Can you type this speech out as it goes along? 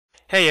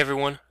Hey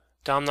everyone,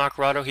 Dom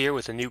Nacarado here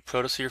with a new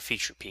ProtoSphere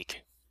feature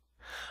peek.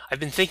 I've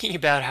been thinking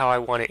about how I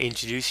want to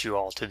introduce you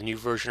all to the new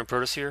version of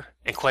ProtoSphere,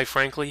 and quite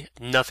frankly,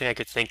 nothing I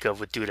could think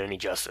of would do it any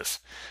justice.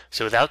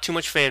 So without too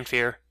much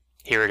fanfare,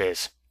 here it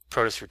is,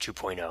 ProtoSphere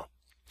 2.0.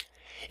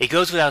 It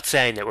goes without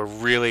saying that we're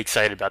really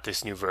excited about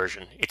this new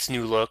version, its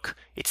new look,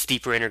 its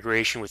deeper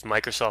integration with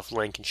Microsoft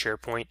Link and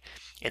SharePoint,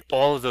 and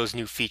all of those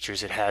new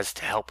features it has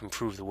to help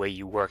improve the way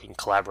you work and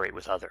collaborate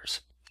with others.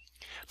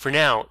 For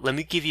now, let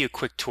me give you a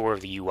quick tour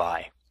of the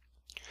UI.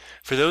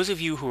 For those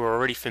of you who are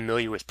already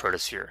familiar with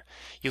ProtoSphere,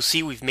 you'll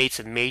see we've made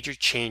some major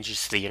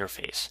changes to the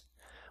interface.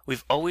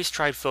 We've always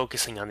tried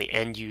focusing on the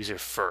end user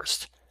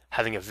first,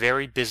 having a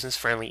very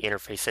business-friendly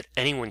interface that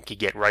anyone could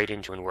get right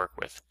into and work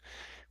with.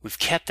 We've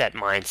kept that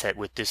mindset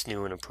with this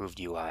new and improved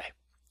UI.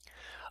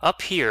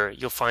 Up here,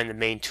 you'll find the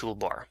main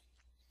toolbar.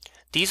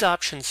 These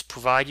options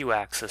provide you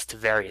access to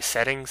various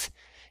settings,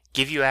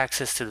 give you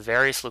access to the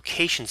various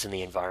locations in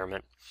the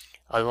environment,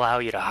 allow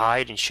you to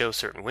hide and show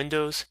certain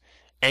windows,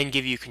 and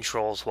give you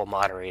controls while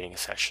moderating a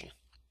session.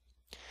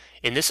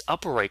 In this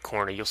upper right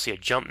corner, you'll see a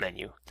jump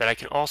menu that I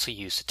can also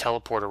use to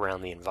teleport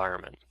around the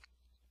environment.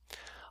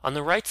 On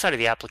the right side of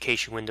the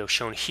application window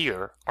shown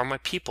here are my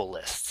people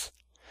lists.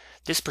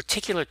 This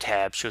particular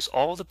tab shows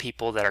all the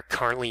people that are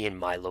currently in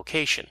my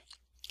location.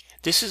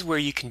 This is where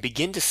you can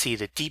begin to see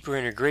the deeper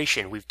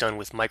integration we've done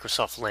with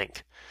Microsoft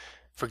Link.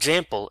 For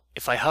example,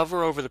 if I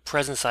hover over the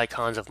presence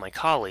icons of my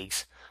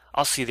colleagues,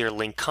 I'll see their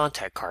Link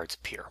contact cards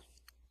appear.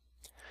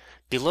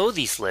 Below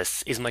these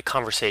lists is my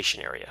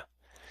conversation area.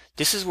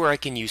 This is where I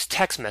can use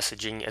text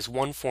messaging as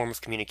one form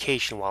of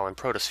communication while in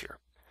ProtoSphere.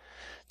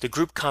 The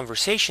Group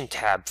Conversation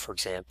tab, for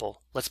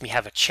example, lets me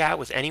have a chat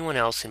with anyone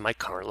else in my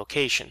current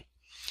location.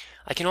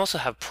 I can also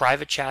have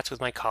private chats with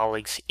my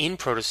colleagues in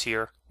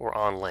ProtoSphere or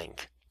on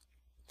Link.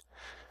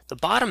 The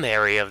bottom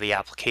area of the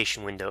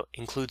application window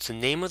includes the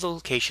name of the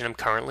location I'm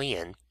currently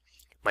in,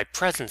 my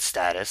presence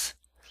status,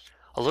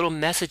 a little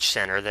message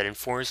center that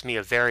informs me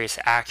of various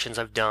actions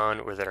I've done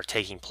or that are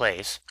taking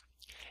place,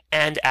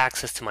 and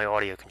access to my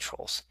audio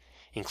controls,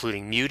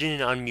 including muting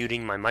and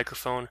unmuting my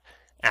microphone,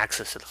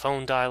 access to the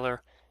phone dialer,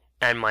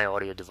 and my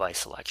audio device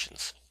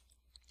selections.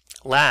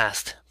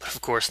 Last, but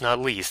of course not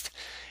least,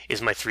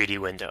 is my 3D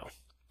window.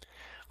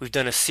 We've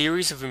done a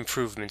series of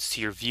improvements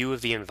to your view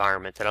of the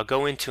environment that I'll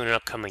go into in an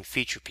upcoming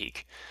feature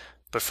peek,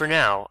 but for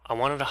now, I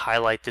wanted to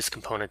highlight this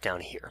component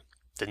down here,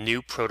 the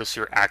new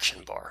ProtoSphere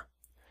action bar.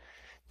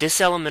 This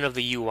element of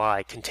the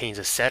UI contains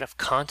a set of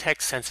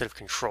context-sensitive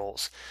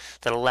controls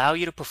that allow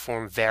you to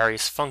perform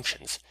various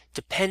functions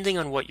depending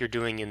on what you're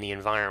doing in the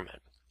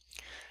environment.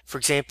 For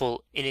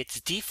example, in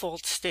its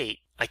default state,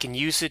 I can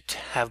use it to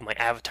have my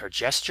avatar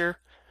gesture,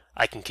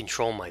 I can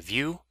control my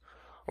view,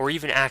 or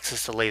even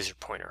access the laser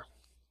pointer.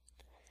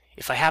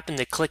 If I happen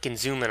to click and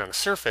zoom in on a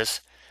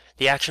surface,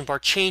 the action bar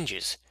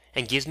changes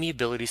and gives me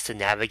abilities to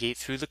navigate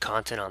through the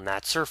content on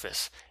that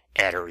surface,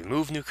 add or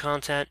remove new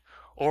content,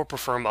 or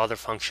perform other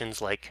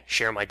functions like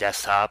share my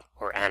desktop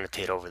or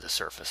annotate over the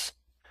surface.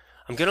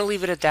 I'm going to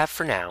leave it at that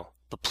for now,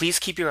 but please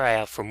keep your eye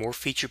out for more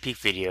feature peek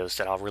videos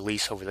that I'll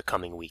release over the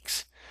coming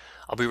weeks.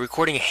 I'll be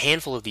recording a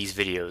handful of these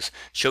videos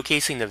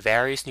showcasing the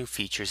various new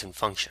features and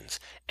functions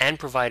and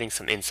providing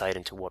some insight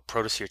into what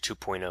ProtoSphere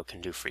 2.0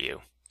 can do for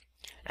you.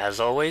 As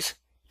always,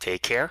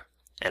 take care,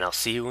 and I'll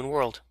see you in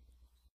World.